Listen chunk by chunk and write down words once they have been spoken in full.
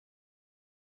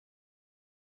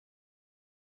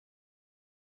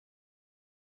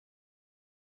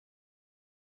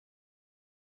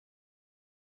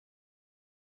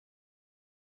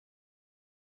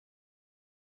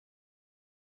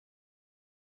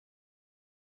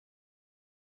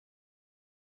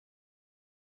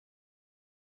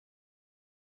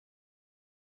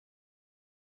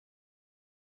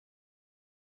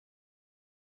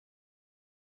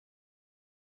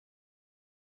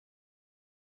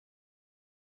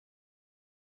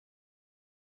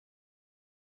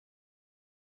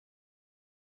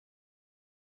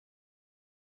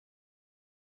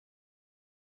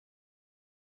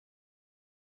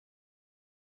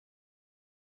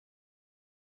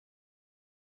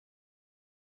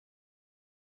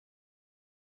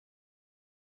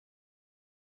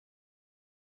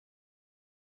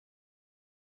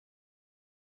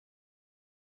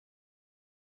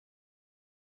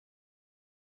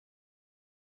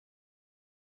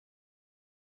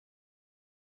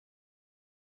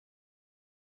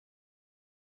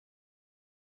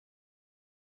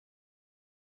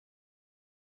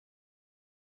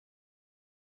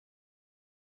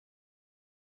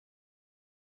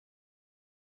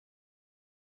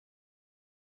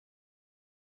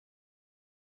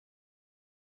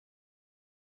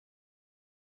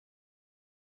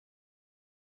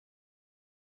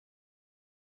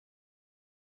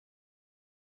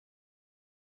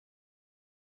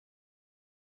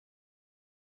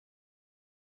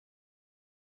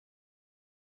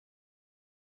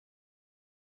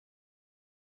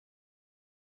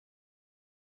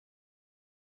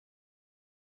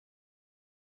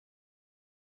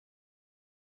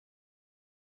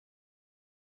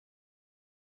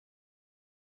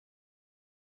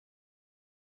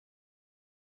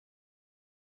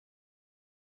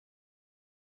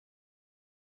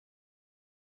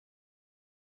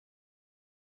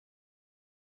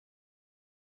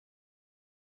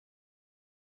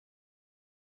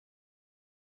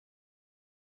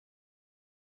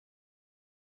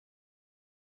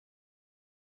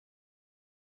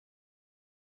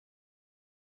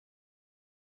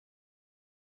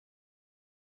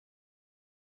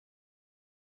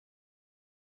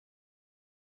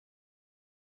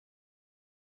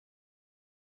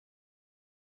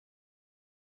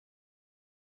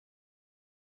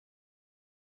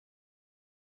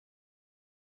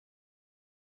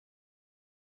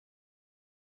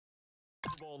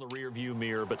In the rearview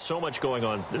mirror, but so much going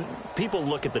on. People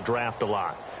look at the draft a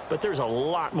lot, but there's a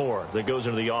lot more that goes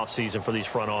into the offseason for these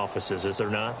front offices, is there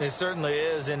not? It certainly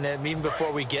is, and even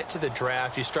before we get to the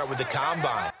draft, you start with the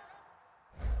combine.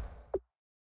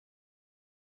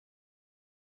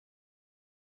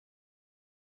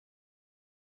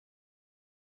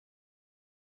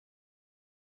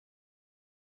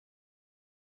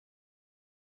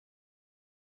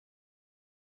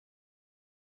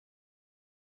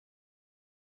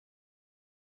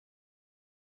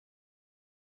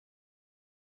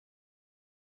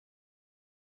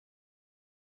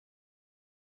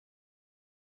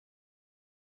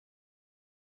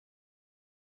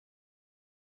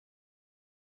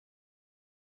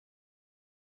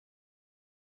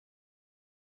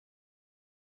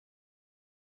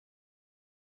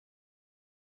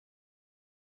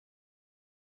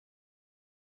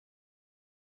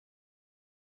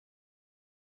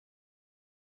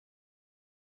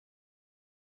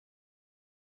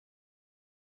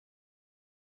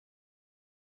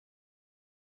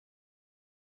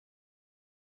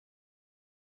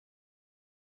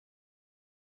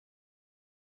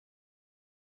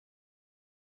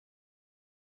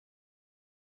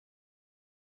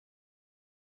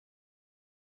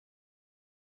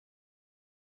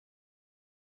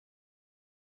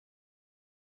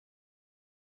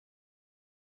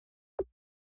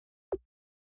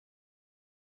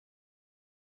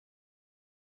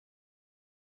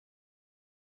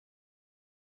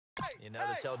 You know,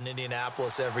 that's held in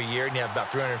Indianapolis every year, and you have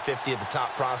about 350 of the top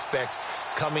prospects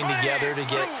coming together to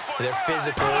get their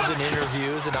physicals and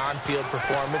interviews and on-field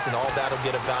performance, and all that will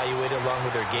get evaluated along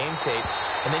with their game tape.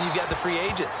 And then you've got the free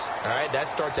agents, all right? That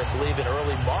starts, I believe, in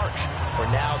early March, where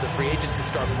now the free agents can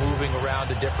start moving around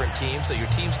to different teams. So your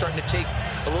team's starting to take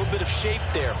a little bit of shape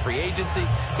there, free agency,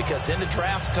 because then the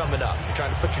draft's coming up. You're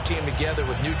trying to put your team together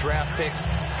with new draft picks,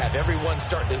 have everyone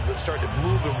start to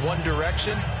move in one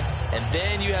direction. And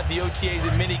then you have the OTAs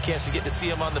and mini camps. We get to see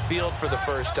them on the field for the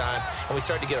first time. And we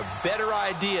start to get a better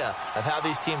idea of how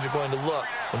these teams are going to look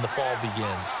when the fall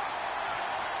begins.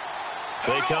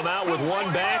 They come out with one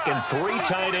back and three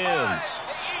tight ends.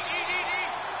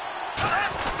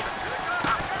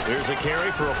 There's a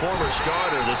carry for a former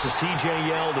starter. This is TJ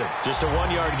Yeldon. Just a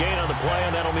 1-yard gain on the play,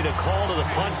 and that'll mean a call to the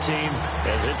punt team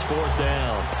as it's 4th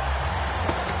down.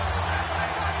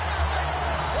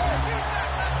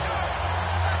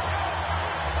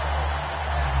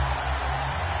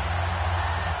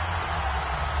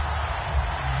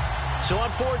 So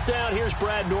on 4th down, here's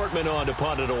Brad Nortman on to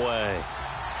punt it away.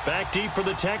 Back deep for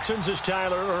the Texans is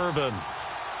Tyler Ervin.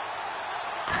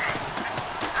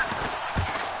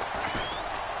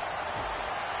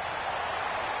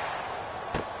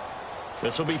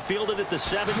 This will be fielded at the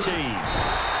 17.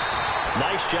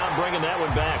 Nice job bringing that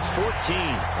one back. 14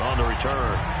 on the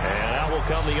return. And out will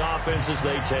come the offense as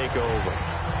they take over.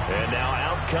 And now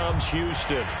out comes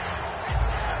Houston.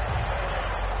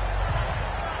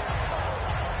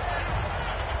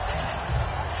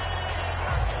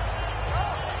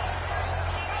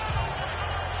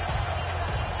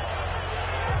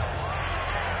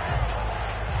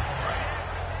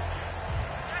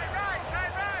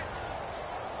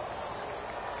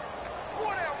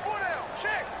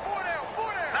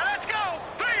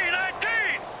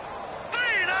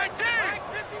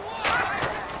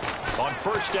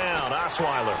 First down,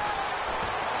 Osweiler.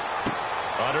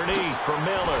 Underneath for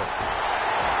Miller.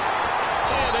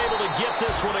 And able to get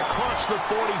this one across the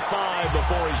 45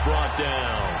 before he's brought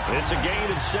down. It's a gain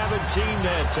of 17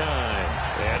 that time.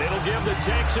 And it'll give the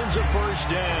Texans a first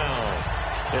down.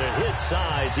 And at his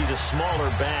size, he's a smaller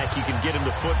back. You can get him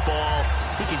to football.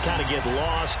 He can kind of get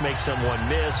lost, make someone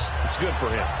miss. It's good for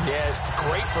him. Yeah, it's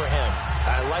great for him.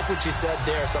 I like what you said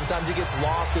there. Sometimes he gets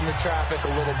lost in the traffic a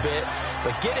little bit,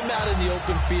 but get him out in the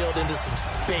open field into some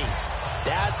space.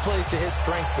 That plays to his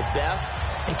strengths the best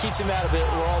and keeps him out of it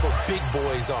where all the big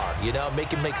boys are, you know, make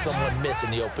him make someone miss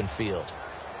in the open field.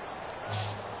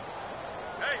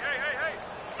 Hey.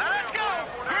 Now let's go.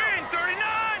 Green 39.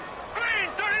 Green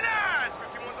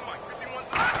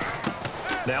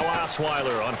 39. Now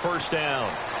Osweiler on first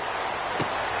down.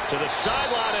 To the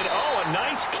sideline, and a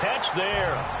nice catch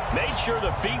there. Made sure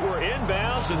the feet were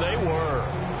inbounds, and they were.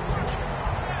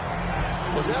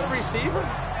 Was that a receiver?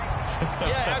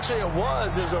 Yeah, actually it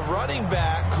was. There's a running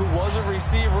back who was a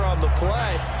receiver on the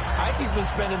play. Ike's been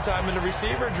spending time in the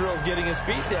receiver drills getting his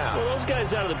feet down. Well, those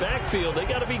guys out of the backfield, they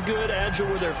got to be good, agile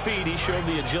with their feet. He showed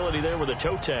the agility there with a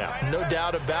toe tap. No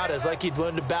doubt about it. It's like he'd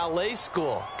went to ballet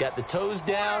school. Got the toes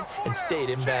down and stayed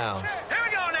in bounds. Here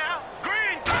we go now.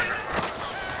 Green.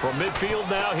 From midfield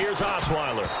now, here's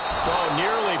Osweiler. Oh,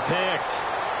 nearly picked.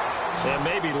 And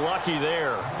maybe lucky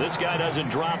there. This guy doesn't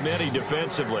drop many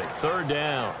defensively. Third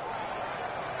down.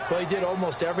 Well, he did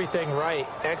almost everything right.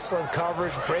 Excellent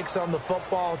coverage, breaks on the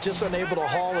football, just unable to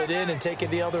haul it in and take it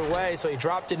the other way. So he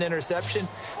dropped an interception.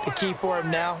 The key for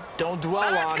him now, don't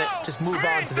dwell on it. Just move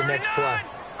on to the next play.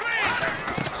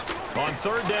 On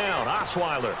third down,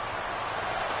 Osweiler.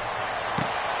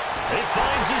 He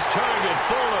finds his target,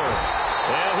 Fuller.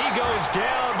 And he goes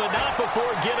down, but not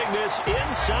before getting this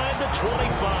inside the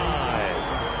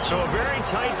 25. So a very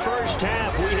tight first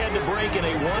half. We had to break in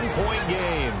a one-point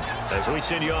game. As we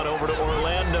send you on over to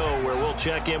Orlando, where we'll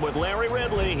check in with Larry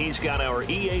Ridley. He's got our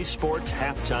EA Sports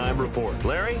Halftime Report.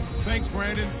 Larry? Thanks,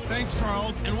 Brandon. Thanks,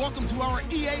 Charles. And welcome to our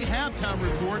EA Halftime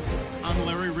Report. I'm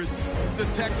Larry Ridley. The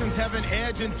Texans have an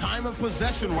edge in time of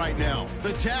possession right now.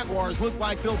 The Jaguars look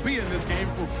like they'll be in this game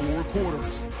for 4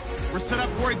 quarters. We're set up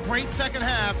for a great second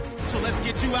half, so let's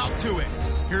get you out to it.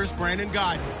 Here's Brandon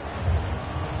Godden.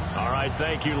 All right,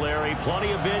 thank you, Larry.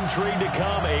 Plenty of intrigue to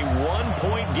come. A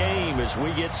one-point game as we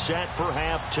get set for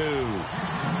half 2.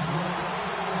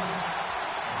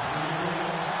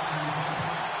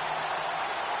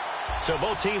 So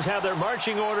both teams have their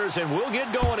marching orders, and we'll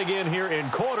get going again here in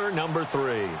quarter number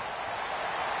 3.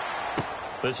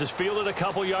 This is fielded a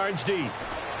couple yards deep.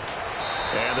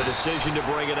 And the decision to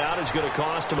bring it out is going to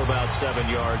cost him about 7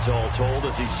 yards all told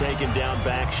as he's taken down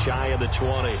back shy of the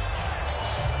 20.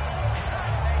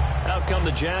 Out come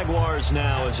the Jaguars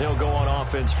now as they'll go on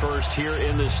offense first here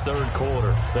in this third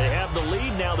quarter. They have the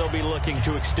lead. Now they'll be looking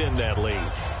to extend that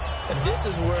lead. And this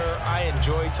is where I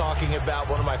enjoy talking about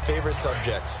one of my favorite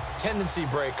subjects, tendency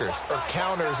breakers, or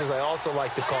counters as I also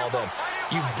like to call them.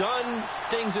 You've done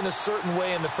things in a certain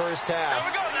way in the first half,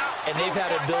 and they've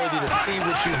had an ability to see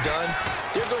what you've done.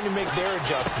 They're going to make their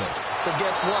adjustments. So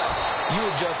guess what? You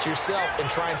adjust yourself and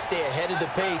try and stay ahead of the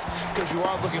pace because you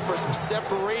are looking for some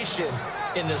separation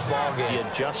in this ballgame. The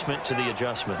adjustment to the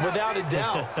adjustment. Without a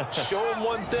doubt. Show them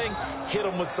one thing, hit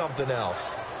them with something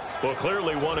else. Well,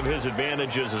 clearly one of his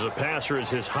advantages as a passer is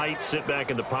his height. Sit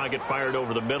back in the pocket, fired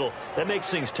over the middle. That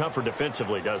makes things tougher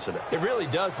defensively, doesn't it? It really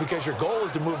does, because your goal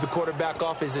is to move the quarterback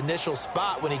off his initial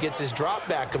spot when he gets his drop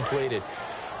back completed.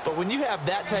 But when you have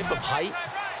that type of height,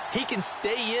 he can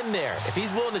stay in there. If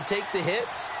he's willing to take the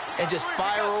hits and just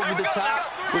fire over the top,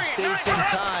 which saves him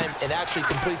time and actually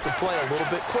completes a play a little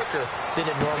bit quicker than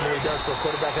it normally does for a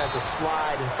quarterback that has to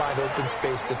slide and find open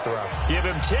space to throw. Give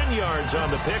him 10 yards on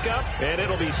the pickup, and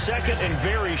it'll be second and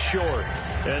very short.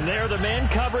 And there, the man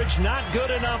coverage not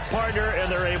good enough, partner,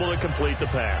 and they're able to complete the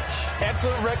pass.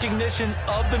 Excellent recognition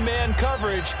of the man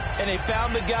coverage, and they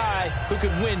found the guy who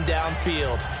could win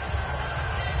downfield.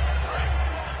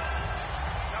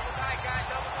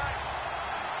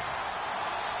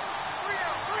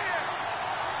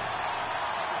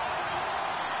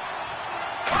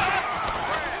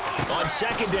 On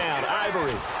second down,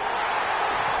 Ivory.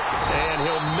 And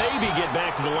he'll maybe get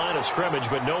back to the line of scrimmage,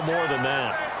 but no more than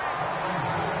that.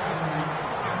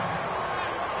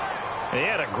 He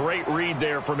had a great read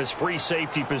there from his free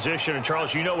safety position. And,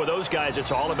 Charles, you know with those guys,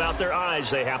 it's all about their eyes.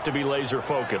 They have to be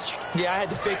laser-focused. Yeah, I had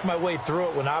to fake my way through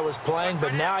it when I was playing,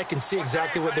 but now I can see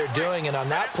exactly what they're doing. And on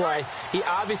that play, he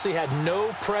obviously had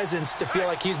no presence to feel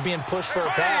like he was being pushed for a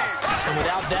pass. And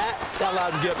without that, that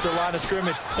allowed him to get up to the line of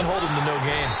scrimmage and hold him to no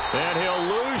gain. And he'll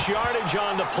lose yardage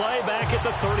on the play back at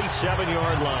the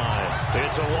 37-yard line.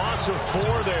 It's a loss of 4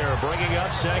 there, bringing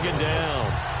up second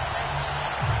down.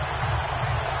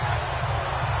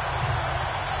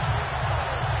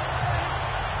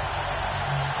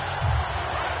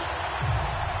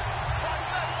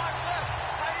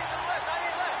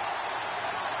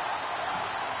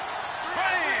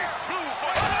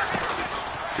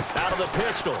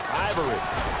 Pistol, Ivory.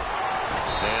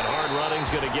 And hard running's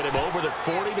going to get him over the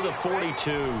 40 to the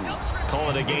 42.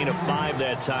 Calling a gain of 5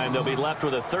 that time. They'll be left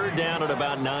with a third down and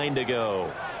about 9 to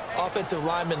go. Offensive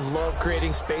linemen love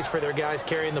creating space for their guys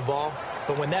carrying the ball.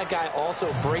 But when that guy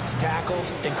also breaks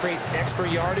tackles and creates extra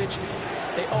yardage,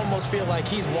 they almost feel like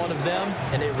he's one of them,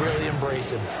 and they really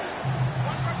embrace him.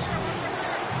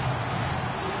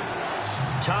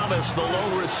 Thomas, the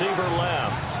lone receiver,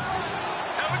 left.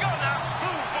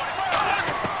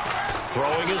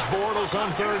 Throwing his Bortles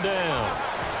on third down.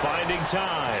 Finding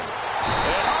time.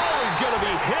 And he's going to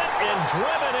be hit and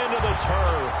driven into the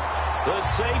turf. The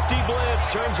safety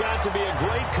blitz turns out to be a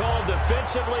great call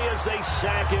defensively as they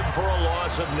sack him for a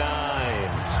loss of 9.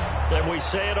 And we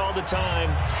say it all the time,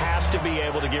 have to be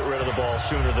able to get rid of the ball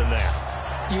sooner than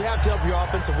that. You have to help your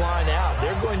offensive line out.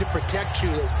 They're going to protect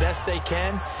you as best they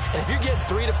can. And if you're getting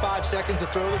 3 to 5 seconds to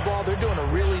throw the ball, they're doing a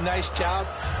really nice job.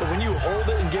 But when you hold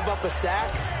it and give up a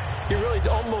sack, you're really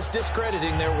almost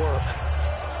discrediting their work.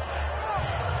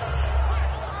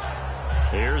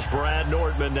 Here's Brad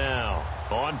Nordman now.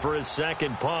 On for his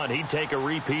second punt. He'd take a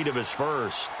repeat of his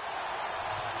first.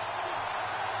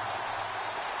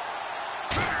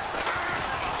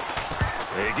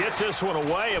 He gets this one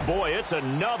away, and boy, it's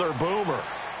another boomer.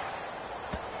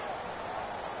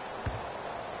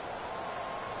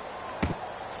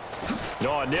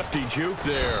 Oh, a nifty juke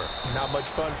there. Not much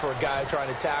fun for a guy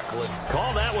trying to tackle it.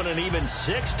 Call that one an even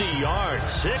 60 yards,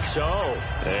 6-0.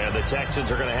 And the Texans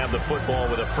are going to have the football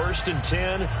with a 1st and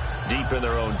 10 deep in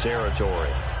their own territory.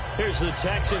 Here's the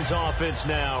Texans offense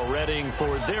now, readying for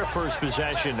their first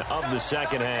possession of the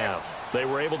second half. They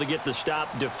were able to get the stop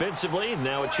defensively.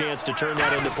 Now a chance to turn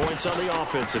that into points on the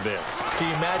offensive end. Can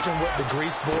you imagine what the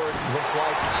grease board looks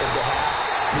like at the half?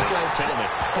 Because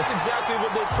that's exactly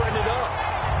what they printed up.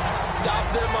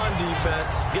 Stop them on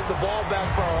defense, get the ball back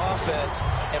for our offense,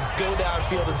 and go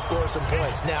downfield and score some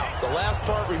points. Now, the last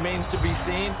part remains to be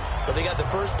seen, but they got the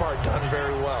first part done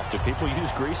very well. Do people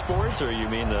use grease boards, or you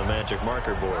mean the magic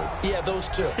marker boards? Yeah, those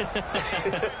two.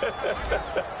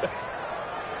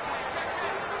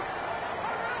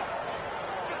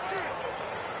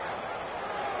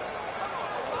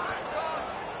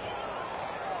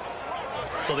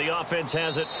 So the offense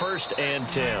has it 1st and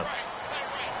 10.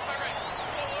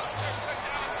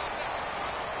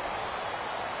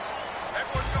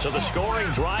 So the scoring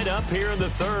dried up here in the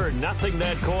third. Nothing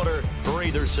that quarter for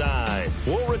either side.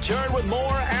 We'll return with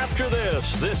more after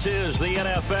this. This is the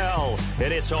NFL,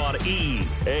 and it's on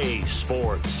EA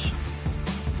Sports.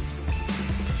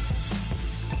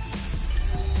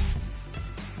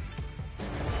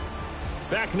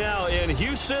 Back now in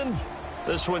Houston.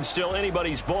 This one's still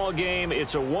anybody's ball game.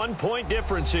 It's a 1-point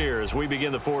difference here as we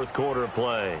begin the fourth quarter of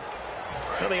play.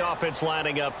 Now the offense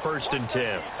lining up 1st and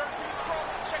 10.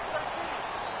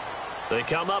 They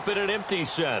come up in an empty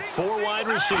set. 4 wide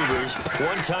receivers,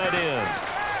 1 tight end.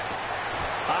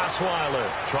 Osweiler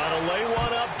trying to lay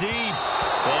one up deep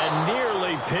and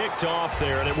nearly picked off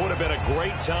there. And it would have been a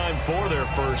great time for their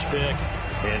first pick.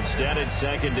 Instead, it's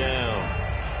 2nd down.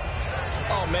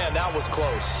 Oh, man, that was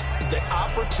close. The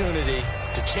opportunity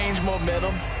to change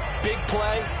momentum, big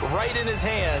play, right in his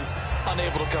hands,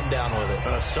 unable to come down with it.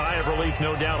 A sigh of relief,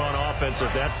 no doubt, on offense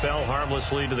if that fell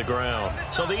harmlessly to the ground.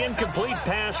 So the incomplete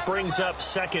pass brings up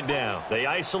 2nd down. They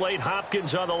isolate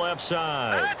Hopkins on the left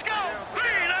side. Let's go.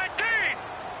 3-19.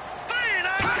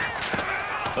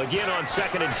 3-19. Again on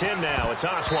 2nd and 10 now. It's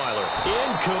Osweiler.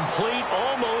 Incomplete,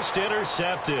 almost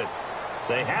intercepted.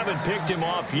 They haven't picked him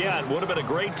off yet. Would have been a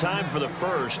great time for the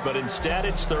first, but instead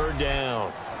it's 3rd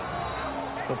down.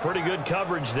 A pretty good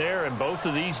coverage there, and both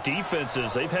of these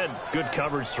defenses, they've had good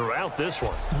coverage throughout this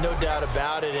one. No doubt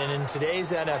about it, and in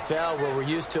today's NFL, where we're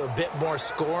used to a bit more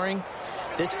scoring,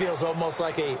 this feels almost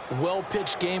like a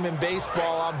well-pitched game in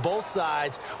baseball on both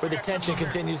sides where the tension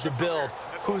continues to build.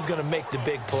 Who's going to make the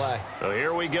big play? So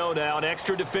here we go now. An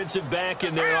extra defensive back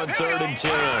in there on 3rd and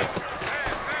 10.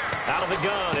 Out of the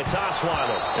gun, it's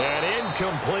Osweiler. And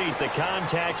incomplete. The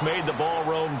contact made the ball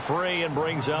roam free and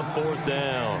brings up 4th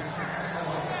down.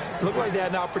 Looked like they had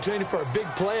an opportunity for a big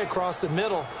play across the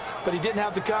middle, but he didn't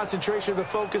have the concentration or the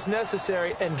focus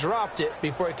necessary and dropped it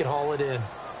before he could haul it in.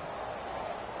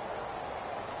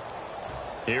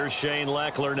 Here's Shane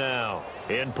Leckler now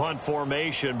in punt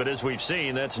formation, but as we've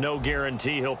seen, that's no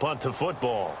guarantee he'll punt the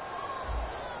football.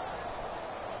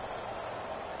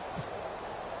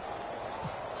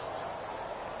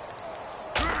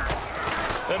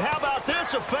 And how about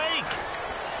this, a fake?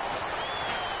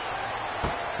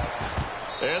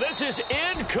 And this is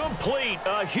incomplete.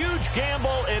 A huge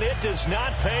gamble, and it does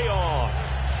not pay off.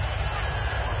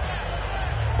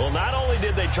 Well, not only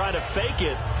did they try to fake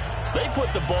it, they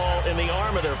put the ball in the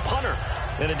arm of their punter,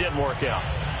 and it didn't work out.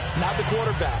 Not the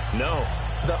quarterback. No.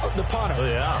 The punter. Oh,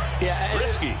 yeah. Yeah,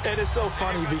 risky. And it's so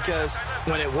funny because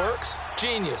when it works,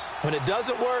 genius. When it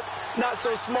doesn't work, not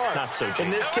so smart. Not so genius.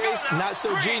 In this case, not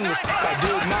so genius. I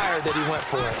do admire that he went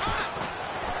for it.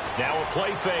 Now a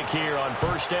play fake here on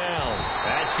 1st down.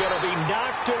 That's going to be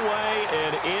knocked away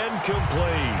and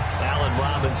incomplete. Allen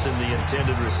Robinson, the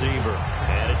intended receiver.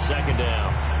 And it's 2nd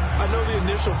down. I know the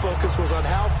initial focus was on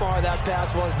how far that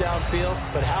pass was downfield,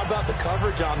 but how about the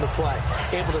coverage on the play?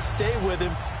 Able to stay with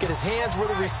him, get his hands where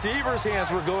the receiver's hands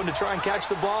were going to try and catch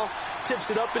the ball, tips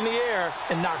it up in the air,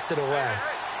 and knocks it away.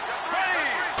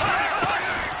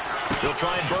 He'll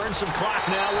try and burn some clock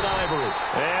now with Ivory.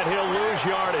 And he'll lose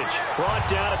yardage. Brought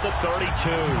down at the 32.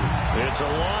 It's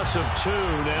a loss of 2,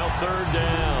 now 3rd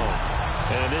down.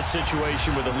 And in this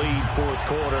situation with a lead fourth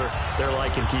quarter, they're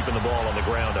liking keeping the ball on the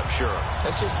ground, I'm sure.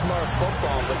 That's just smart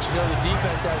football, but you know the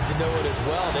defense has to know it as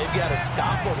well. They've got to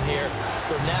stop them here.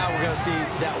 So now we're going to see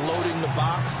that loading the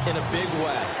box in a big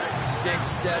way. 6,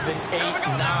 7, 8,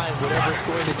 9, whatever it's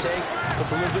going to take,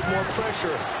 puts a little bit more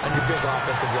pressure on your big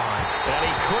offensive line. And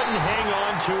he couldn't hang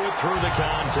on to it through the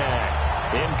contact.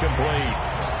 Incomplete.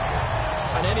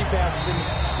 On any pass.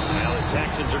 Now the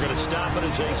Texans are going to stop it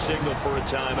as they signal for a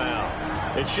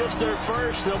timeout. It's just their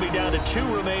first. They'll be down to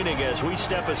 2 remaining as we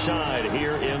step aside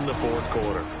here in the fourth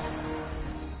quarter.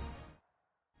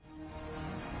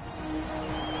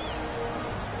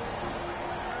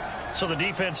 So the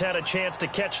defense had a chance to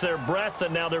catch their breath,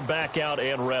 and now they're back out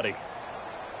and ready.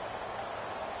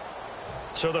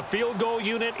 So the field goal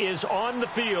unit is on the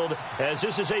field as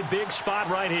this is a big spot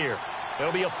right here.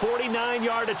 It'll be a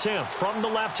 49-yard attempt from the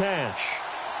left hash.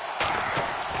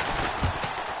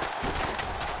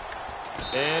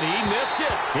 And he missed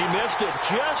it. He missed it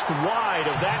just wide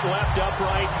of that left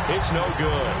upright. It's no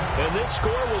good. And this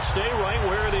score will stay right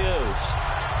where it is.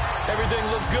 Everything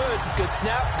looked good. Good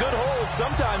snap, good hold.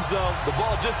 Sometimes, though, the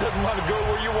ball just doesn't want to go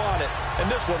where you want it.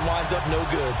 And this one winds up no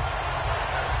good.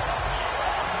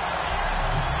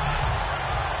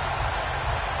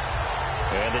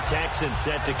 And the Texans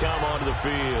set to come onto the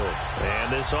field.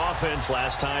 And this offense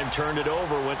last time turned it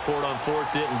over, went for it on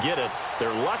fourth, didn't get it.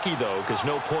 They're lucky, though, because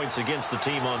no points against the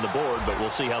team on the board, but we'll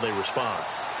see how they respond.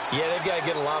 Yeah, they've got to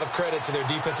get a lot of credit to their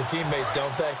defensive teammates,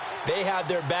 don't they? They had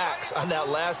their backs on that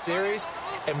last series,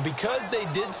 and because they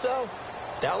did so,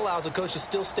 that allows the coach to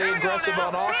still stay aggressive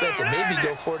on offense and maybe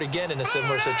go for it again in a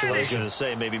similar situation. I was going to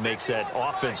say maybe makes that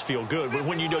offense feel good, but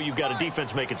when you know you've got a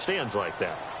defense making stands like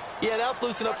that. Yeah, that'll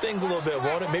loosen up things a little bit,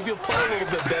 won't it? Maybe you'll play a little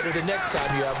bit better the next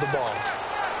time you have the ball.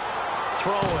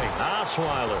 Throwing,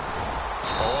 Osweiler.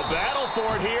 Oh, a battle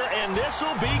for it here, and this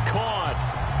will be caught.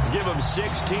 Give him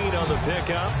 16 on the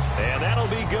pickup, and that'll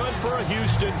be good for a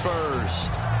Houston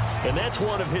first. And that's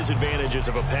one of his advantages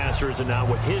of a passer, is now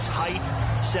with his height,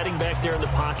 setting back there in the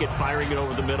pocket, firing it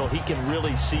over the middle, he can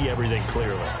really see everything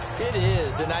clearly. It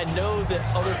is, and I know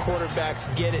that other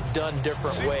quarterbacks get it done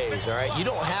different ways, all right? You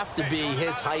don't have to be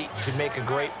his height to make a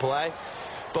great play.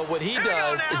 But what he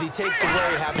does is he takes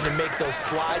away having to make those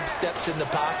slide steps in the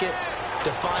pocket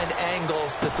to find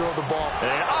angles to throw the ball.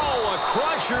 And, oh, a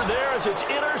crusher there as it's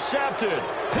intercepted.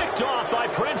 Picked off by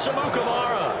Prince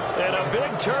Amukamara. And a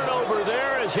big turnover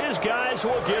there as his guys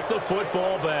will get the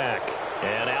football back.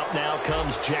 And out now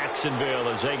comes Jacksonville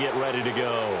as they get ready to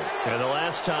go. And the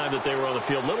last time that they were on the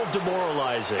field, a little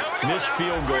demoralizing. Missed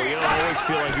field goal. You know, I always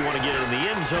feel like you want to get it in the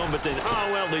end zone, but then, oh,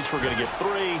 well, at least we're going to get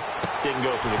 3. Didn't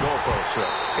go through the goalpost. So.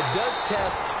 It does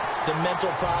test the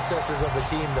mental processes of a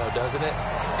team, though, doesn't it?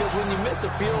 Because when you miss a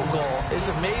field goal, it's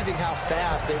amazing how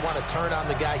fast they want to turn on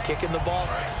the guy kicking the ball.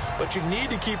 But you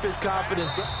need to keep his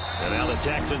confidence up. And now the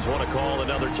Texans want to call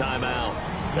another timeout.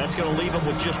 That's going to leave them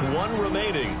with just 1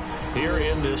 remaining here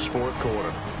in this fourth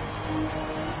quarter.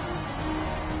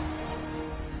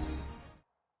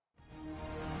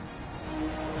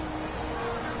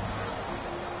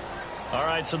 All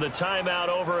right, so the timeout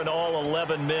over and all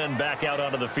 11 men back out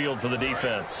onto the field for the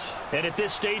defense. And at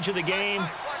this stage of the game,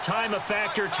 time a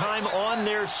factor, time on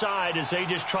their side as they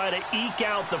just try to eke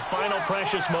out the final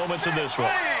precious moments of this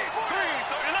one.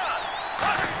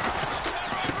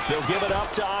 They'll give it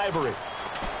up to Ivory.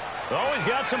 Oh, he's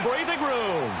got some breathing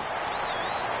room.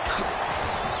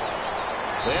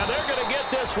 Yeah, they're going to get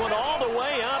this one all the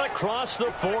way out across the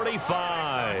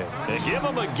 45. They give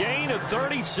them a gain of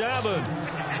 37.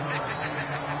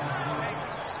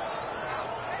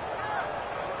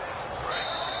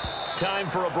 Time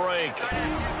for a break.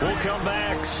 We'll come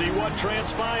back, see what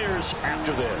transpires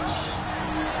after this.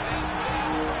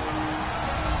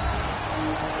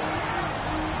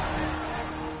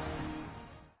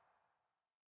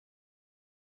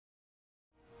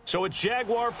 So it's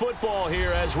Jaguar football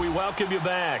here as we welcome you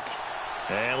back.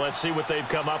 And let's see what they've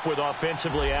come up with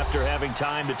offensively after having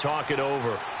time to talk it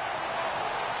over.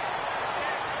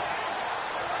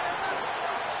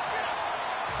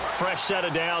 Fresh set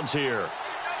of downs here.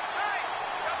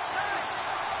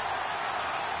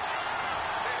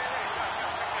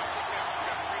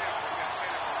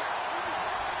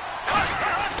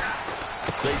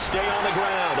 They stay on the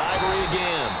ground. Ivory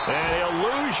again. And he'll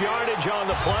lose yardage on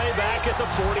the play back at the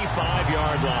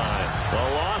 45-yard line. A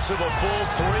loss of a full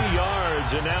 3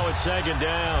 yards, and now it's second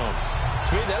down.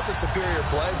 To me, that's a superior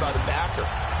play by the backer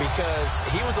because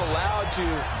he was allowed to,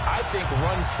 I think,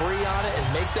 run free on it and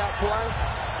make that play.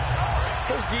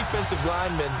 His defensive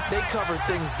linemen, they cover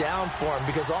things down for him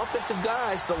because offensive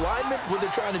guys, the linemen, what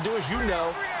they're trying to do is, you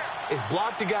know, is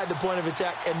block the guy at the point of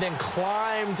attack and then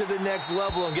climb to the next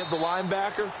level and get the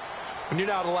linebacker. When you're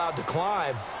not allowed to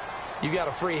climb, you got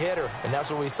a free hitter, and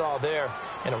that's what we saw there,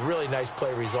 and a really nice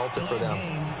play resulted for them.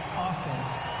 Game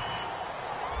offense.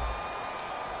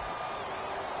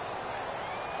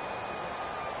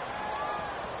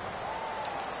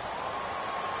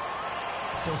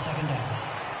 Still second down.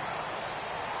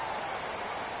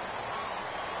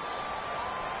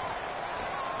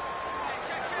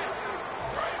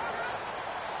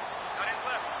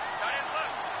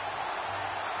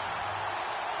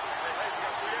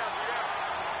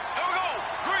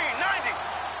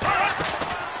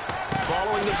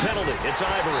 Following the penalty, it's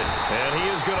Ivory, and he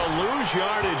is going to lose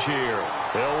yardage here.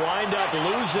 They'll wind up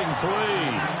losing 3,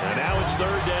 and now it's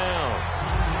third down.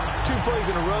 2 plays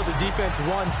in a row, the defense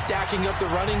won, stacking up the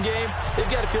running game. They've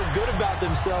got to feel good about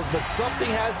themselves, but something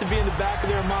has to be in the back of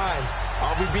their minds.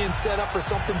 Are we being set up for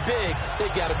something big?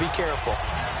 They've got to be careful.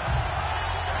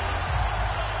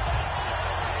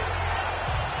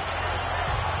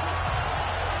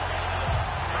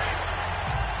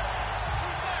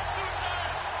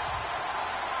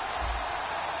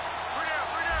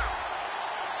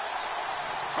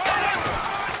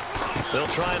 They'll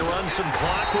try and run some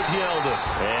clock with Yeldon.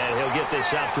 And he'll get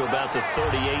this out to about the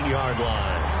 38-yard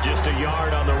line. Just a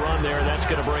yard on the run there. That's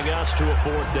going to bring us to a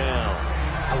 4th down.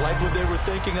 I like what they were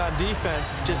thinking on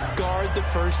defense. Just guard the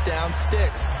first down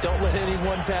sticks. Don't let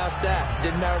anyone pass that.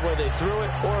 Didn't matter whether they threw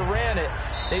it or ran it.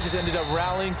 They just ended up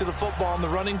rallying to the football on the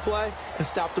running play and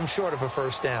stopped them short of a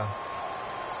first down.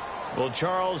 Well,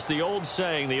 Charles, the old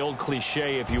saying, the old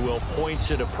cliche, if you will, points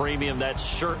at a premium, that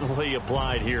certainly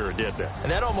applied here, didn't it?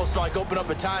 And that almost like opened up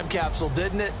a time capsule,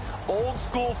 didn't it? Old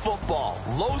school football,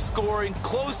 low scoring,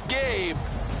 close game.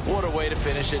 What a way to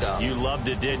finish it up. You loved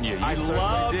it, didn't you? I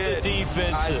loved the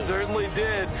defense. I certainly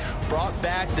did. Brought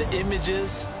back the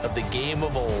images of the game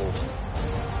of old.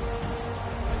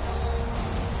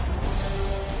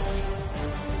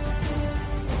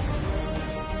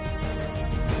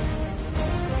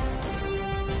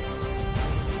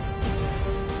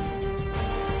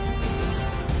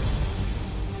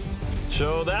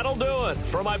 So that'll do it.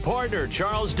 For my partner,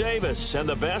 Charles Davis, and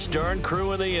the best darn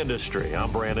crew in the industry,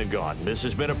 I'm Brandon Gaudin. This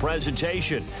has been a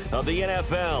presentation of the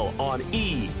NFL on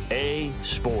EA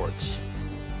Sports.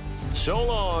 So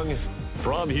long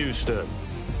from Houston.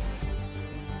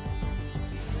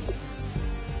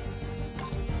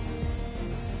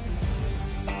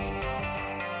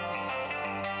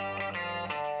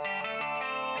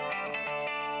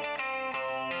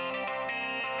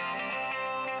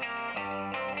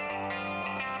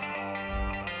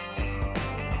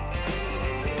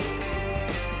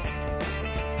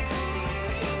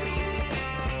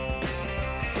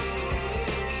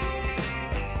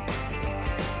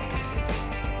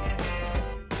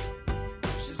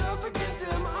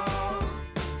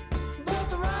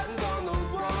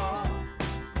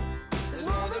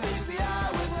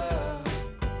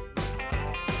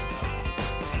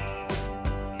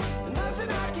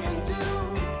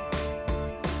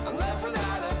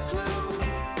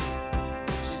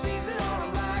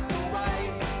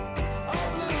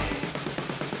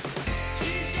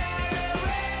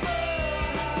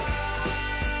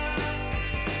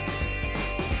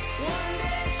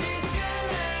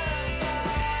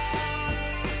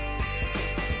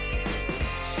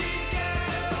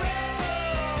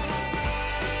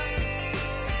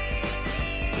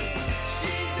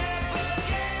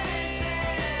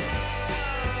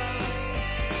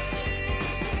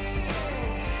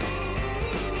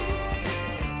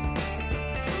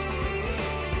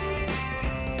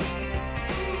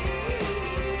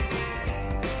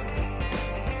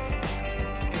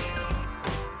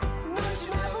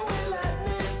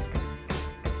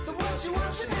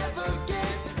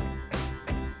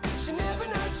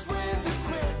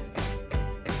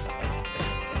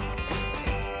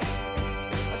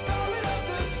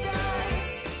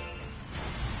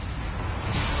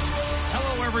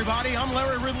 Everybody, I'm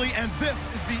Larry Ridley, and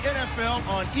this is the NFL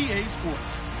on EA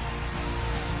Sports.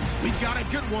 We've got a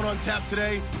good one on tap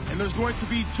today, and there's going to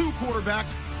be 2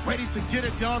 quarterbacks ready to get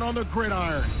it done on the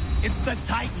gridiron. It's the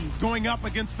Titans going up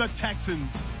against the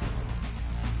Texans.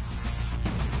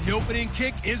 The opening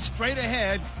kick is straight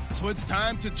ahead, so it's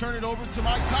time to turn it over to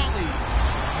my colleagues,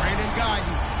 Brandon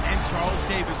Gaudin and Charles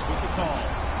Davis with the call.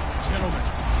 Gentlemen.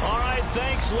 All right,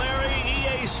 thanks, Larry.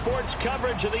 EA Sports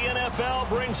coverage of the NFL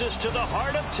brings us to the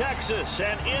heart of Texas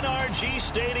at NRG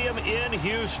Stadium in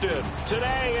Houston.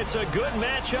 Today, it's a good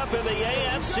matchup in the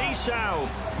AFC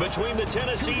South between the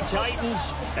Tennessee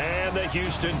Titans and the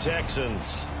Houston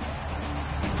Texans.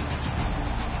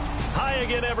 High Hi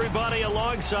again, everybody.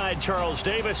 Alongside Charles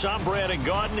Davis, I'm Brandon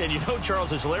Gaudin. And you know,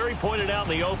 Charles, as Larry pointed out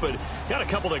in the open, got a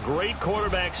couple of great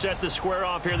quarterbacks set to square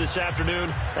off here this afternoon.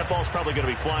 That ball's probably going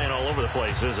to be flying all over the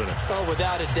place, isn't it? Oh,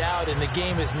 without a doubt. And the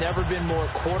game has never been more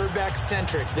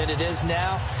quarterback-centric than it is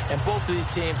now. And both of these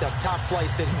teams have top-flight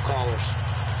signal callers.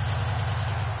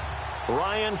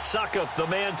 Ryan Suckup, the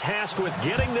man tasked with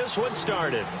getting this one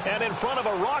started. And in front of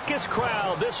a raucous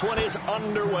crowd, this one is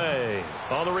underway.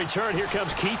 On the return, here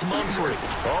comes Keith Mumphrey.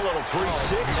 A little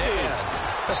 360.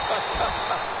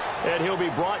 And he'll be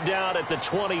brought down at the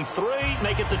 23,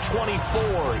 make it the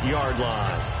 24-yard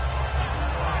line.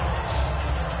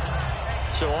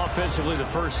 So offensively, the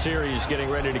first series getting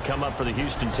ready to come up for the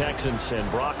Houston Texans. And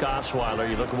Brock Osweiler,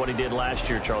 you look at what he did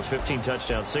last year, Charles, 15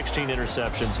 touchdowns, 16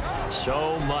 interceptions.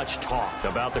 So much talk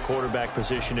about the quarterback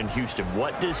position in Houston.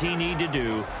 What does he need to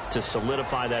do to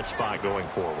solidify that spot going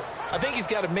forward? I think he's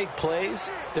got to make plays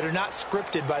that are not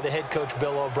scripted by the head coach,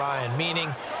 Bill O'Brien,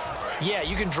 meaning, yeah,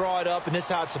 you can draw it up, and this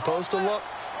is how it's supposed to look,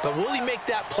 but will he make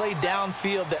that play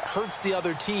downfield that hurts the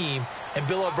other team? And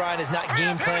Bill O'Brien is not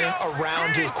game planning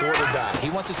around his quarterback.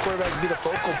 He wants his quarterback to be the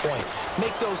focal point.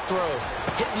 Make those throws.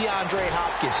 Hit DeAndre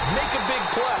Hopkins. Make a big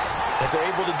play. And if they're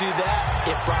able to do that,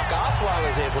 if Brock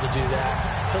Osweiler is able to do that,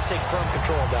 he'll take firm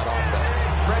control of that offense.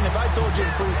 Brandon, if I told you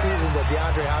in preseason that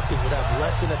DeAndre Hopkins would have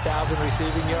less than 1,000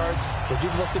 receiving yards, would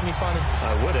you have looked at me funny?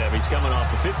 I would have. He's coming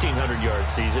off a 1,500-yard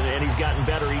season, and he's gotten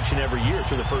better each and every year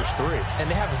through the first three.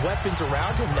 And they have weapons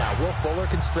around him now. Will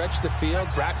Fuller can stretch the field.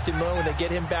 Braxton Miller, when they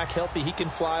get him back healthy, he can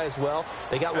fly as well.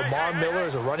 They got Lamar Miller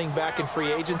as a running back in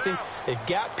free agency. They've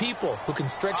got people who can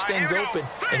stretch things open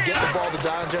and get the ball to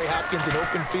DeAndre Hopkins in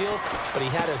open field, but he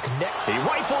had to connect. He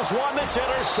rifles one that's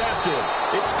intercepted.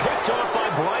 It's picked off by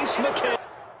Bryce McKay.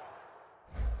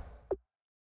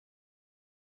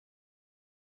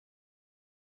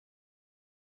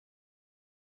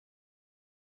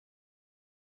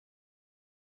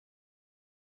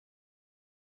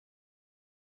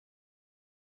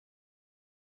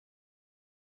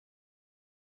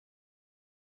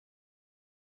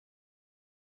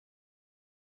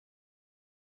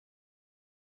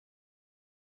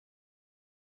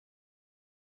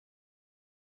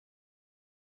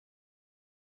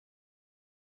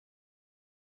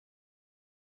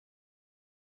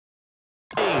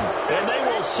 And they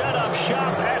will set up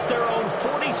shop at their own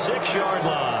 46-yard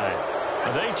line.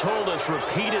 They told us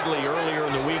repeatedly earlier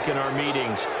in the week in our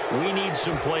meetings, we need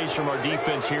some plays from our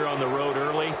defense here on the road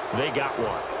early. They got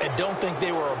one. And don't think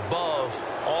they were above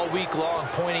all week long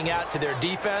pointing out to their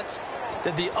defense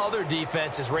that the other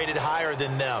defense is rated higher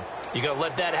than them. You going to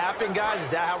let that happen, guys?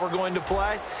 Is that how we're going to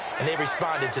play? And they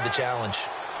responded to the challenge.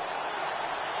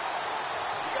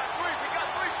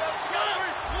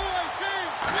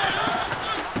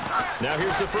 Now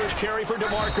here's the first carry for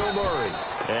DeMarco Murray.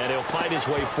 And he'll fight his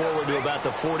way forward to about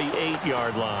the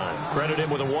 48-yard line. Credit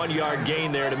him with a 1-yard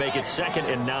gain there to make it 2nd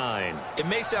and 9. It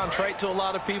may sound trite to a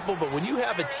lot of people, but when you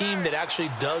have a team that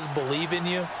actually does believe in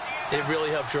you, it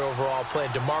really helps your overall play.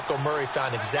 DeMarco Murray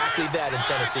found exactly that in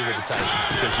Tennessee with the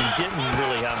Titans. Because he didn't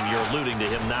really have him. You're alluding to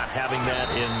him not having that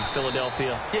in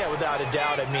Philadelphia? Yeah, without a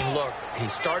doubt. I mean, look, he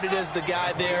started as the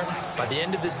guy there. By the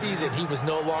end of the season, he was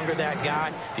no longer that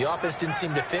guy. The offense didn't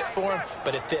seem to fit for him,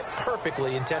 but it fit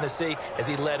perfectly in Tennessee as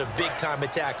he led a big-time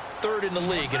attack, 3rd in the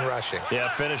league in rushing. Yeah,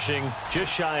 finishing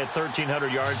just shy of 1,300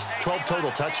 yards, 12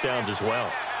 total touchdowns as well.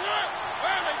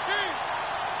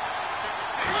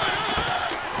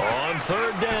 On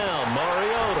 3rd down,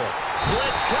 Mariota.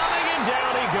 Blitz coming, and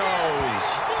down he goes.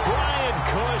 Brian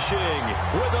Cushing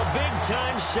with a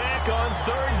big-time sack on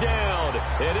 3rd down.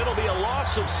 And it'll be a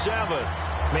loss of 7.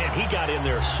 Man, he got in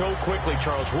there so quickly,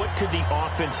 Charles. What could the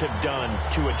offense have done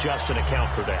to adjust and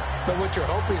account for that? But what you're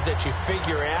hoping is that you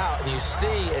figure out and you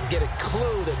see and get a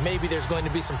clue that maybe there's going to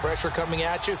be some pressure coming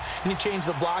at you, and you change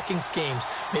the blocking schemes.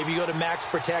 Maybe you go to max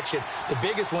protection. The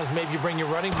biggest one is maybe you bring your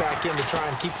running back in to try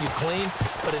and keep you clean.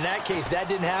 But in that case, that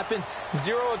didn't happen.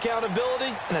 0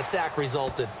 accountability, and a sack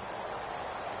resulted.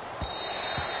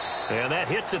 And that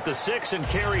hits at the 6 and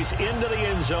carries into the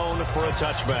end zone for a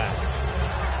touchback.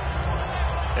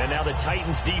 And now the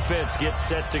Titans defense gets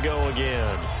set to go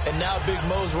again. And now Big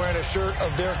Mo's wearing a shirt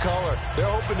of their color. They're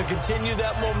hoping to continue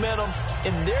that momentum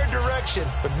in their direction,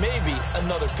 but maybe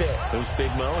another pick. Who's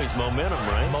Big Mo? He's momentum,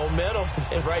 right? Momentum.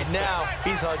 And right now,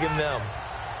 he's hugging them.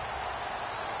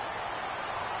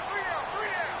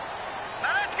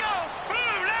 Now let's go. Blue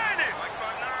 90.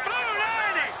 Blue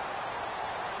 90.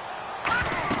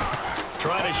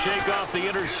 Trying to shake off the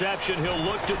interception. He'll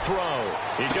look to throw.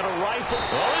 He's going to rifle.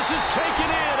 Oh, this is taken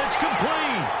in. It's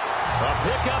complete. A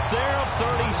pickup there of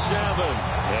 37.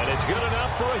 And it's good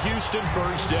enough for a Houston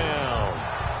first down.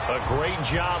 A great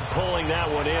job pulling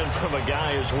that one in from a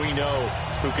guy, as we know,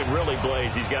 who can really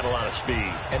blaze. He's got a lot of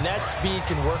speed. And that speed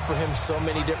can work for him so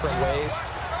many different ways.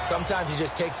 Sometimes he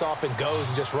just takes off and goes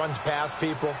and just runs past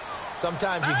people.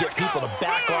 Sometimes you get people to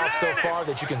back off so far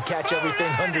that you can catch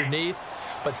everything underneath.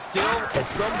 But still, at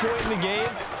some point in the game,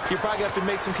 you probably have to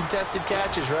make some contested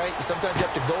catches, right? Sometimes you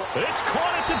have to go. It's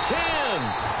caught at the 10.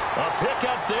 A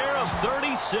pickup there of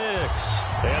 36.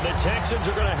 And the Texans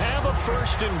are going to have a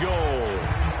 1st and goal.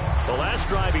 The last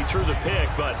drive he threw the pick,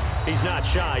 but he's not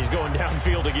shy. He's going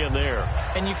downfield again there.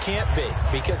 And you can't be,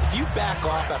 because if you back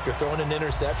off after throwing an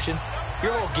interception,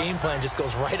 your whole game plan just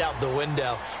goes right out the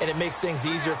window, and it makes things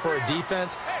easier for a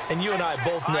defense. And you and I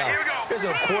both know there's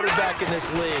a quarterback in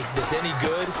this league that's any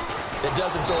good that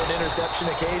doesn't throw an interception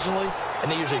occasionally,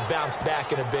 and they usually bounce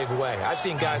back in a big way. I've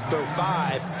seen guys throw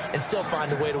 5 and still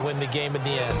find a way to win the game in the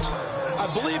end.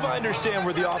 I believe I understand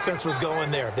where the offense was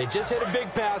going there. They just hit a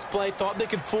big pass play, thought they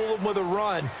could fool them with a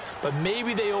run, but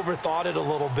maybe they overthought it a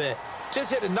little bit.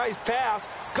 Just hit a nice pass,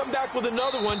 come back with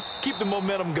another one, keep the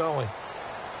momentum going.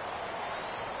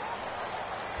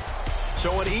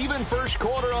 So an even first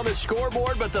quarter on the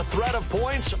scoreboard, but the threat of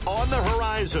points on the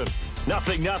horizon.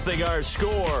 0-0 our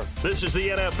score. This is the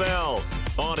NFL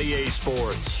on EA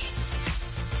Sports.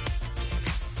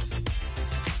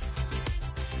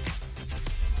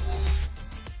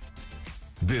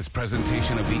 This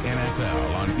presentation of the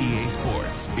NFL on EA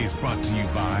Sports is brought to you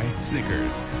by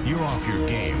Snickers. You're off your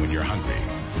game when you're hungry.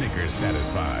 Snickers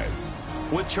satisfies.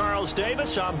 With Charles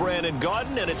Davis, I'm Brandon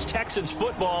Gaudin, and it's Texans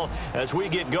football as we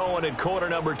get going in quarter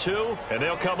number 2. And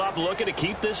they'll come up looking to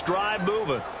keep this drive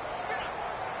moving.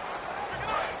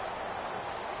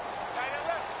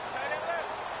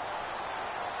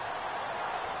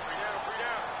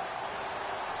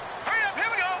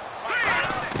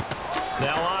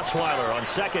 Now Osweiler on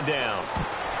 2nd down.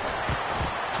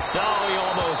 No, he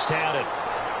almost had it.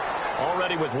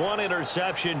 Already with 1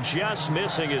 interception, just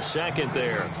missing his 2nd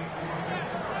there.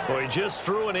 Well, he just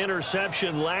threw an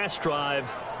interception last drive,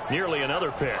 nearly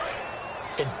another pick.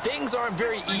 And things aren't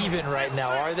very even right now,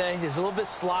 are they? It's a little bit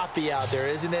sloppy out there,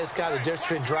 isn't it? It's kind of the difference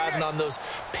between driving on those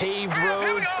paved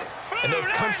roads and those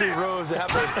country roads that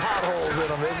have those potholes in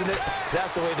them, isn't it? 'Cause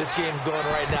that's the way this game's going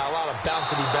right now. A lot of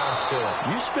bouncy bounce to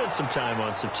it. You spent some time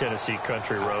on some Tennessee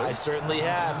country roads. I certainly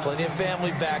have. Plenty of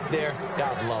family back there.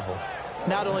 God love them.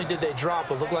 Not only did they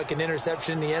drop what looked like an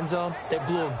interception in the end zone, they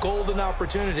blew a golden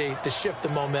opportunity to shift the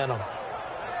momentum.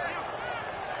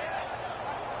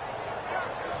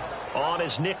 On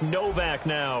is Nick Novak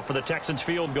now for the Texans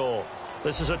field goal.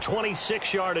 This is a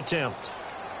 26-yard attempt.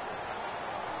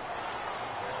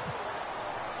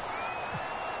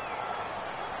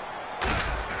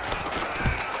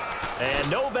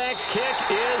 And Novak's kick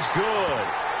is good.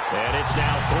 And it's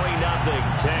now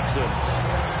 3-0 Texans.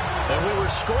 And we were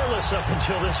scoreless up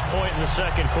until this point in the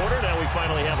second quarter. Now we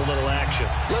finally have a little action.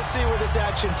 Let's see where this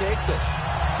action takes us.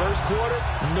 First quarter,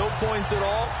 no points at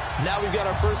all. Now we've got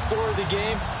our first score of the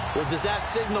game. Well, does that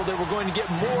signal that we're going to get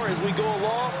more as we go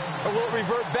along, or will it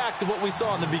revert back to what we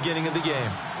saw in the beginning of the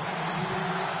game?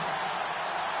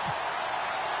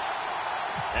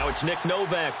 Now it's Nick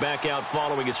Novak back out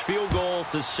following his field goal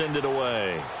to send it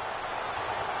away.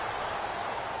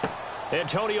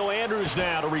 Antonio Andrews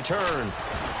now to return.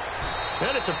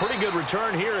 And it's a pretty good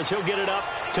return here as he'll get it up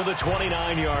to the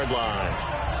 29-yard line.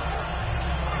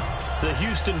 The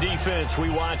Houston defense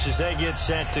we watch as they get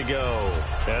set to go.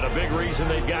 And a big reason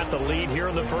they've got the lead here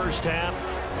in the first half,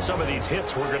 some of these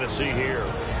hits we're going to see here.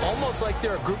 Almost like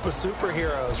they're a group of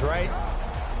superheroes, right?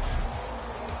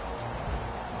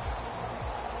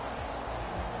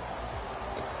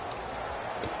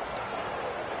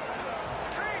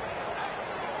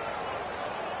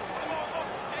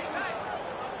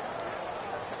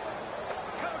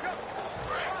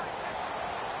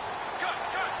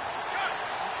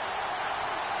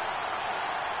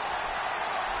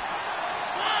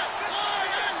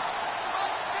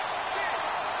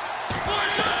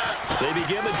 They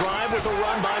begin the drive with a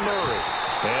run by Murray.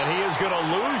 And he is going to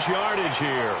lose yardage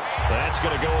here. That's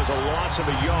going to go as a loss of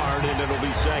a yard, and it'll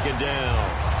be 2nd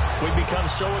down. We've become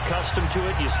so accustomed to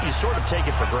it, you sort of take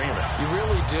it for granted. You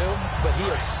really do, but he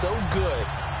is so good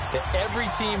that every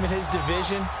team in his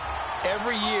division,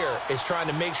 every year, is trying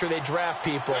to make sure they draft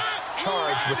people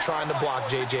charged with trying to block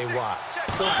J.J. Watt.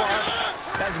 So far,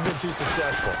 hasn't been too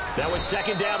successful. That was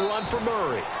 2nd down run for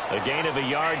Murray. A gain of a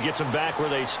yard gets them back where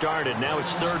they started. Now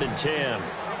it's 3rd and 10.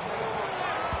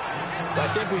 I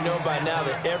think we know by now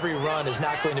that every run is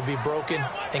not going to be broken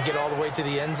and get all the way to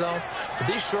the end zone. But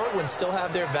these short ones still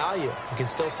have their value. You can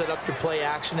still set up your play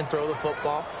action and throw the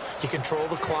football. You control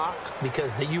the clock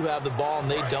because you have the ball and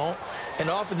they don't. And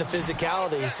often the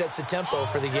physicality sets the tempo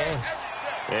for the game.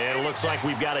 And it looks like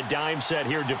we've got a dime set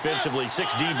here defensively.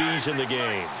 6 DBs in the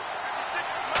game.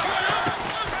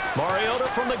 Mariota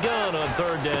from the gun on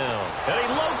 3rd down. And he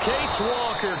locates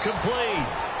Walker, complete.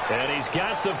 And he's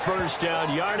got the first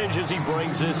down yardage as he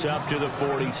brings this up to the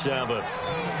 47.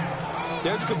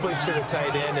 There's a completion to the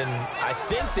tight end, and I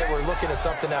think that we're looking at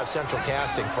something out of central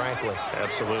casting, frankly.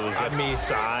 Absolutely. I mean,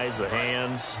 size, the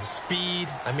hands.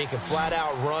 Speed. I mean, can flat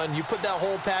out run. You put that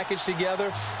whole package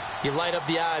together, you light up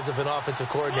the eyes of an offensive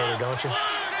coordinator, don't you?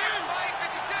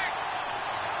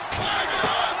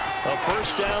 A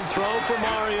first down throw for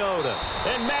Mariota.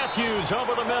 And Matthews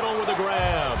over the middle with a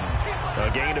grab. A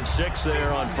gain of 6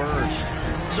 there on first.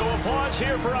 So a pause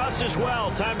here for us as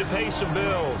well. Time to pay some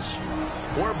bills.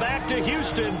 We're back to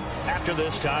Houston after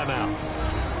this timeout.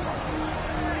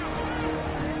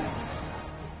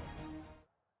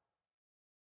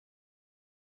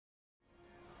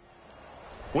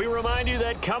 We remind you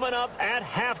that coming up at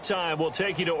halftime, we'll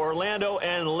take you to Orlando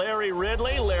and Larry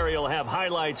Ridley. Larry will have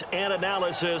highlights and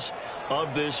analysis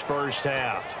of this first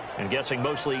half. And guessing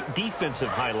mostly defensive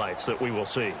highlights that we will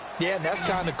see. Yeah, and that's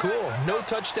kind of cool. No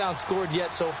touchdown scored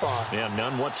yet so far. Yeah,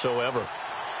 none whatsoever.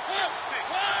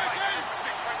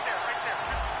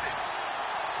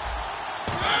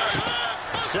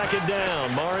 Second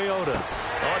down, Mariota.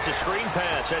 Oh, it's a screen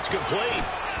pass. That's complete.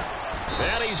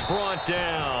 And he's brought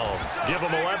down. Give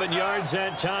him 11 yards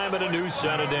that time and a new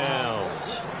set of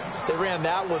downs. They ran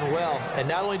that one well, and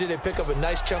not only did they pick up a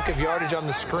nice chunk of yardage on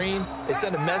the screen, they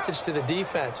sent a message to the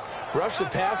defense. Rush the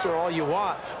passer all you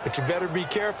want, but you better be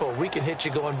careful. We can hit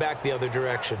you going back the other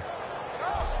direction.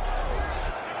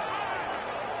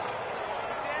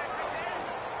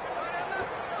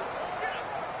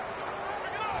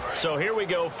 So here we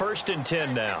go, 1st and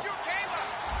 10 now.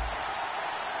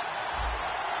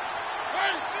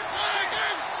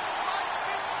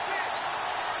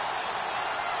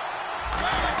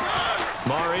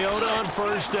 Mariota on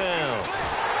first down.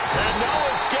 And no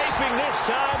escaping this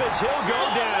time as he'll go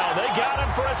down. They got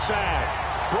him for a sack.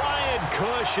 Brian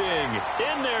Cushing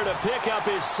in there to pick up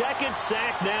his 2nd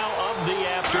sack now of the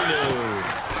afternoon.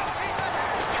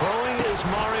 Throwing is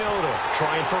Mariota.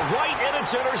 Trying for right, and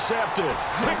it's intercepted.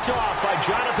 Picked off by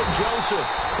Jonathan Joseph.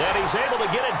 And he's able to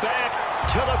get it back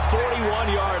to the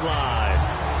 41-yard line.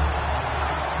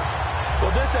 Well,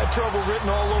 this had trouble written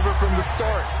all over from the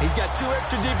start. He's got 2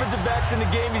 extra defensive backs in the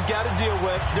game he's got to deal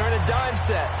with during a dime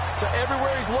set. So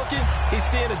everywhere he's looking, he's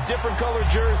seeing a different color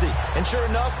jersey. And sure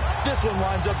enough, this one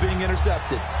winds up being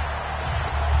intercepted.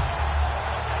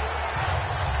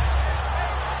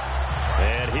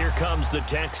 And here comes the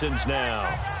Texans now.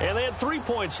 And they had 3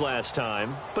 points last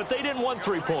time, but they didn't want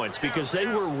 3 points because they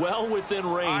were well within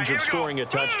range of scoring a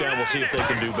touchdown. We'll see if they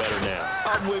can do better now.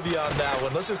 I'm with you on that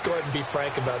one. Let's just go ahead and be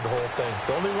frank about the whole thing.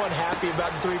 The only one happy about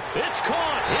the 3. It's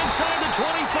caught inside the 25.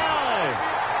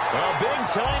 A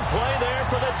big-time play there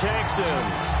for the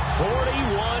Texans.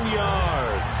 41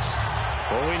 yards.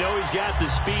 Well, we know he's got the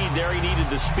speed there. He needed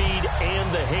the speed and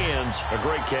the hands. A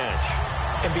great catch.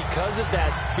 And because of that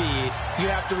speed, you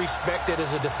have to respect it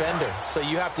as a defender. So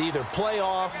you have to either play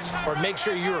off or make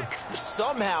sure you're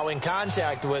somehow in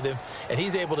contact with him, and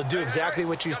he's able to do exactly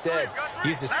what you said.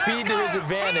 Use the speed to his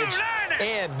advantage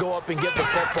and go up and get the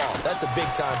football. That's a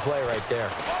big-time play right there.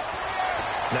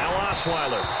 Now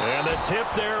Osweiler. And the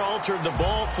tip there altered the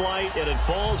ball flight, and it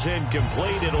falls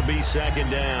incomplete. It'll be 2nd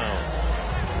down.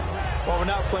 Well, we're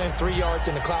not playing 3 yards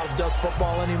in a cloud of dust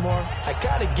football anymore. I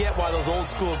kind of get why those old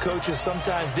school coaches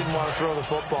sometimes didn't want to throw the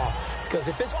football. Because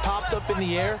if it's popped up in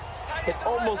the air, it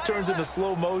almost turns into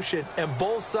slow motion. And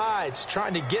both sides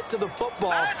trying to get to the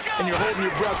football, and you're holding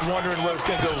your breath wondering whether it's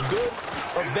going to go good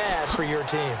or bad for your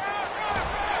team.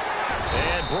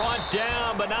 And brought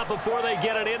down, but not before they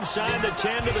get it inside the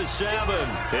 10 to the 7.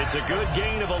 It's a good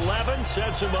gain of 11,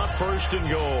 sets him up 1st and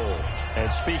goal. And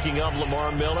speaking of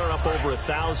Lamar Miller, up over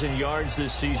 1,000 yards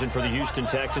this season for the Houston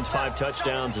Texans, 5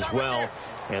 touchdowns as well.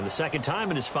 And the 2nd time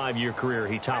in his 5-year career,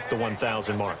 he topped the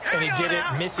 1,000 mark. And he did it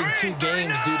missing 2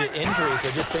 games due to injury, so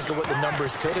just think of what the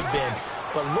numbers could have been.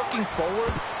 But looking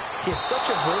forward, he's such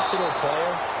a versatile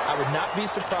player. I would not be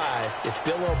surprised if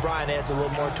Bill O'Brien adds a little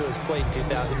more to his plate in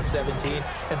 2017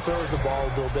 and throws the ball a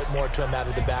little bit more to him out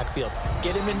of the backfield.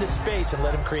 Get him into space and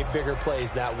let him create bigger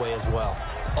plays that way as well.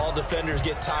 All defenders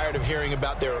get tired of hearing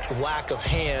about their lack of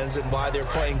hands and why they're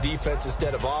playing defense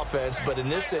instead of offense, but in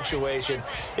this situation,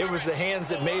 it was the hands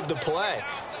that made the play.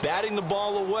 Batting the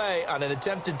ball away on an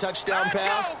attempted touchdown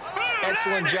pass,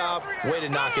 excellent job, way to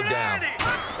knock it down.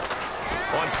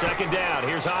 On second down,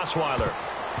 here's Osweiler.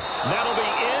 That'll be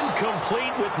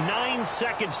incomplete with 9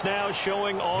 seconds now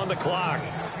showing on the clock.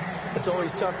 It's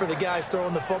always tough for the guys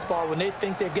throwing the football when they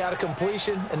think they've got a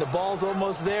completion and the ball's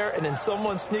almost there, and then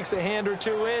someone sneaks a hand or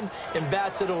two in and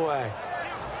bats it away.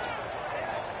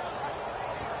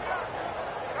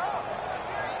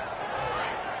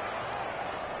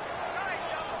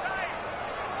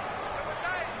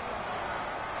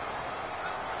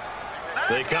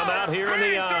 They come out here in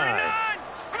the eye.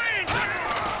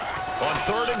 On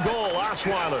third and goal,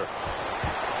 Osweiler.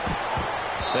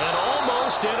 And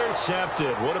almost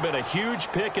intercepted. Would have been a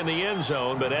huge pick in the end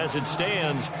zone, but as it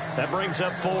stands, that brings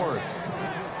up fourth.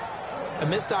 A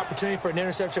missed opportunity for an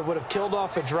interception would have killed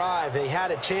off a drive. They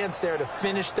had a chance there to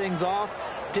finish things off.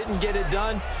 Didn't get it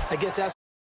done. I guess that's